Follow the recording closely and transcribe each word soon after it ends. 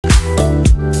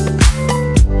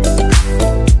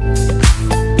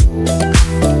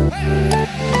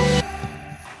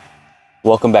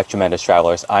Welcome back, Tremendous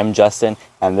Travelers. I'm Justin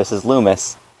and this is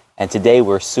Loomis, and today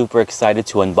we're super excited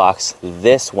to unbox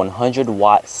this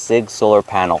 100-watt CIGS solar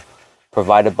panel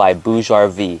provided by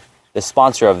BougeRV, the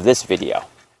sponsor of this video.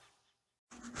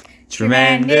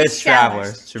 Tremendous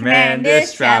Travelers,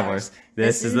 Tremendous Travelers,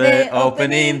 this is the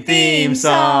opening theme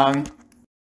song.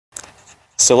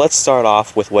 So let's start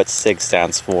off with what CIGS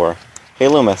stands for. Hey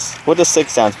Loomis, what does CIGS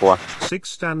stand for? CIGS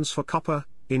stands for copper,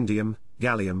 indium,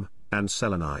 gallium, and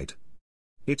selenide.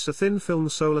 It's a thin film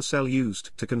solar cell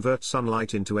used to convert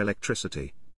sunlight into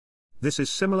electricity. This is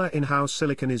similar in how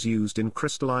silicon is used in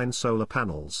crystalline solar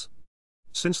panels.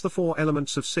 Since the four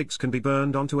elements of CIGS can be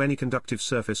burned onto any conductive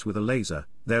surface with a laser,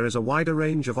 there is a wider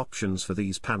range of options for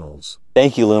these panels.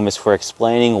 Thank you, Loomis, for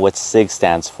explaining what CIGS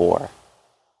stands for.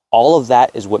 All of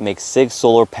that is what makes CIGS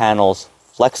solar panels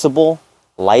flexible,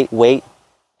 lightweight,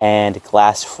 and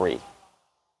glass-free.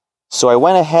 So I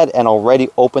went ahead and already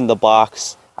opened the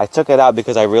box. I took it out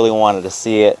because I really wanted to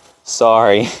see it.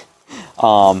 Sorry.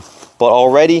 But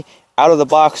already out of the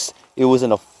box, it was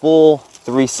in a full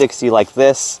 360 like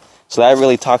this. So that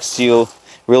really talks to you,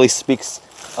 really speaks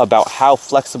about how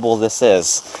flexible this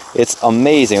is. It's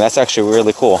amazing. That's actually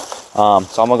really cool. So I'm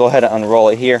gonna go ahead and unroll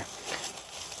it here.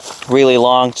 Really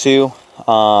long too.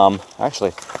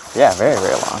 Actually, yeah, very,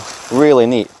 very long. Really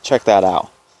neat. Check that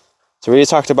out. So we already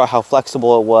talked about how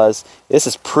flexible it was. This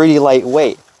is pretty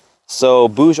lightweight. So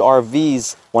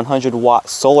BougeRV's 100-watt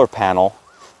solar panel,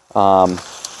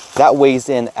 that weighs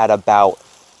in at about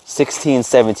 16,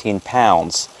 17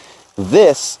 pounds.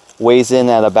 This weighs in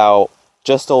at about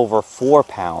just over 4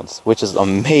 pounds, which is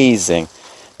amazing.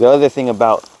 The other thing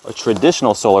about a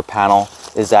traditional solar panel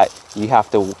is that you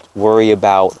have to worry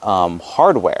about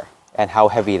hardware and how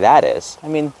heavy that is. I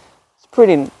mean, it's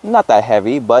pretty, not that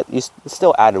heavy, but it's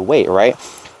still added weight, right?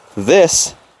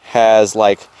 This has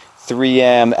like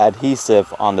 3M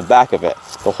adhesive on the back of it,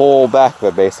 the whole back of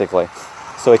it basically,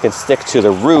 so it can stick to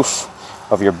the roof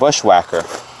of your bushwhacker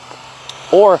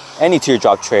or any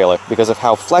teardrop trailer because of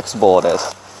how flexible it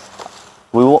is.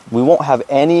 We won't have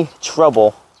any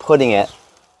trouble putting it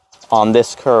on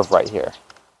this curve right here.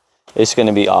 It's going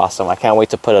to be awesome. I can't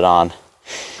wait to put it on.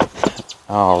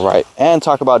 All right, and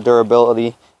talk about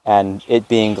durability and it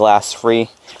being glass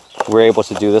free. We're able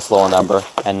to do this low number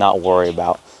and not worry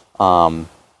about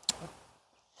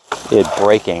it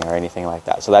breaking or anything like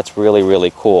that. So that's really,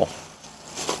 really cool.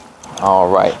 All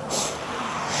right.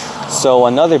 So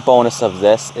another bonus of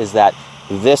this is that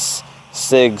this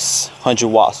CIGS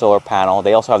 100-watt solar panel,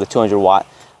 they also have the 200-watt,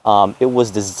 it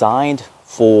was designed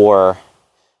for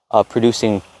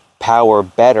producing power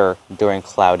better during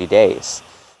cloudy days.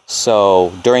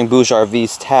 So during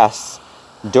BougeRV's tests,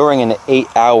 during an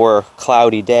 8-hour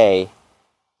cloudy day,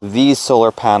 these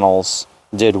solar panels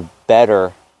did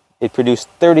better. It produced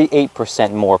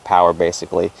 38% more power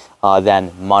basically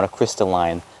than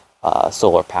monocrystalline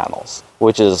solar panels,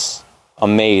 which is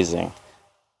amazing.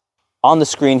 On the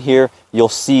screen here, you'll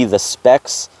see the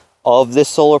specs of this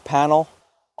solar panel.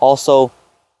 Also,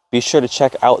 be sure to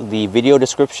check out the video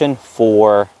description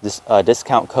for this,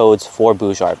 discount codes for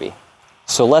BougeRV.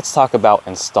 So let's talk about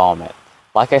installment.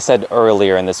 Like I said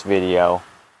earlier in this video,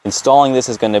 installing this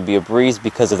is going to be a breeze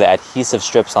because of the adhesive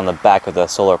strips on the back of the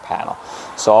solar panel.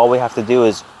 So all we have to do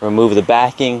is remove the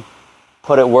backing,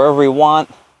 put it wherever we want,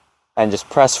 and just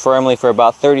press firmly for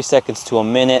about 30 seconds to a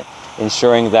minute,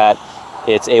 ensuring that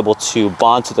it's able to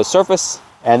bond to the surface,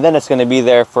 and then it's going to be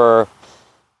there for,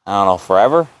 I don't know,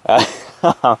 forever.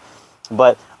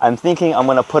 But I'm thinking I'm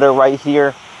going to put it right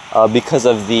here because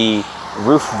of the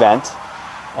roof vent,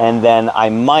 and then I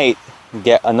might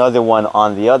get another one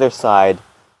on the other side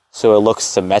so it looks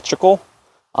symmetrical.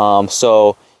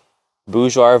 So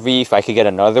BougeRV, if I could get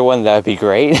another one, that would be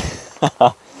great.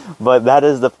 But that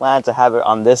is the plan, to have it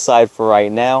on this side for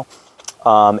right now.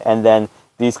 And then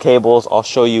these cables, I'll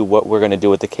show you what we're going to do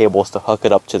with the cables to hook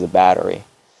it up to the battery.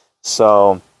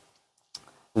 So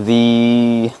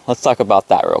let's talk about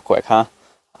that real quick, huh?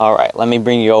 All right, let me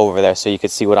bring you over there so you can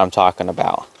see what I'm talking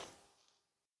about.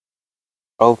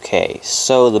 Okay,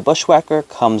 so the bushwhacker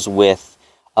comes with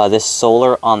this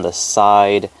solar on the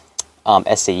side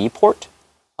SAE port.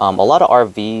 A lot of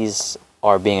RVs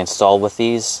are being installed with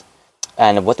these,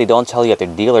 and what they don't tell you at their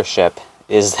dealership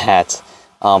is that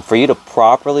for you to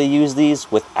properly use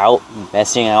these without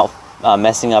messing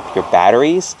up your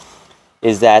batteries,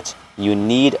 is that you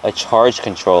need a charge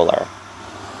controller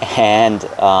and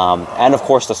of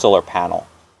course the solar panel.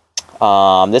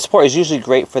 This port is usually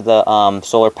great for the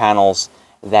solar panels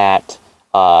that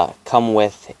come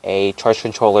with a charge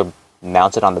controller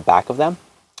mounted on the back of them.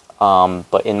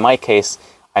 But in my case,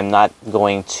 I'm not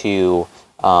going to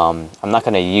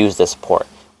use this port.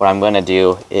 what I'm going to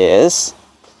do is,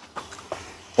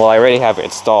 well, I already have it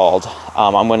installed.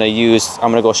 I'm going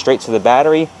to go straight to the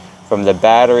battery, from the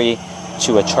battery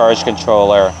to a charge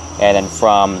controller, and then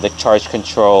from the charge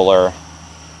controller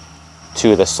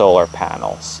to the solar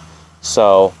panels.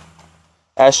 So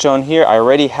as shown here, I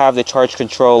already have the charge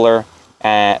controller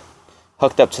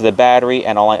hooked up to the battery,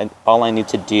 and all I need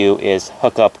to do is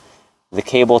hook up the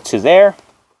cable to there,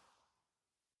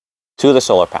 to the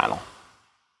solar panel.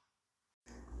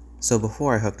 So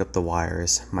before I hooked up the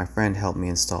wires, my friend helped me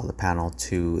install the panel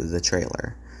to the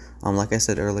trailer. Like I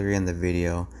said earlier in the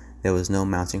video, there was no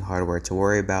mounting hardware to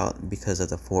worry about because of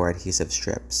the 4 adhesive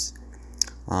strips.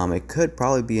 It could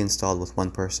probably be installed with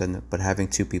one person, but having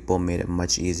 2 people made it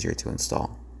much easier to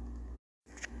install.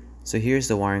 So here's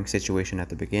the wiring situation at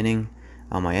the beginning.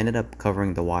 I ended up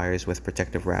covering the wires with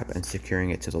protective wrap and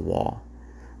securing it to the wall.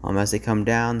 As they come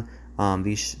down,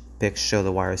 these pics show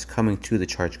the wires coming to the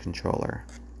charge controller.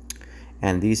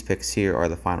 And these pics here are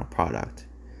the final product.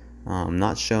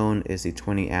 Not shown is the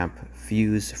 20 amp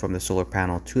fuse from the solar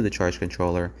panel to the charge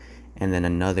controller, and then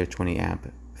another 20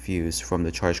 amp fuse from the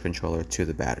charge controller to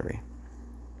the battery.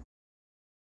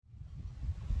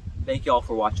 Thank you all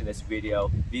for watching this video.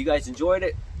 If you guys enjoyed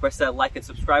it, press that like and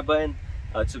subscribe button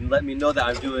to let me know that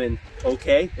I'm doing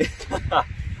okay.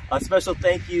 A special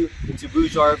thank you to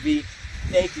BougeRV.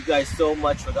 Thank you guys so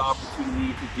much for the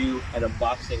opportunity to do an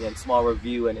unboxing and small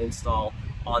review and install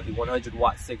on the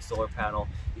 100-watt CIGS solar panel.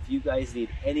 If you guys need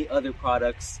any other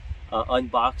products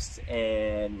unboxed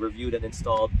and reviewed and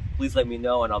installed, please let me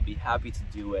know and I'll be happy to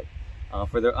do it.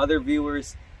 For the other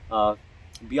viewers,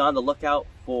 be on the lookout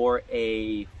for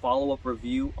a follow-up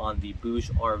review on the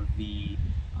BougeRV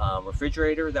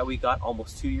refrigerator that we got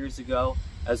almost 2 years ago,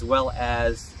 as well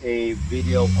as a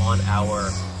video on our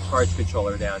charge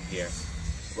controller down here.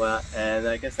 Well, and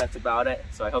I guess that's about it.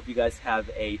 So I hope you guys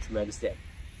have a tremendous day.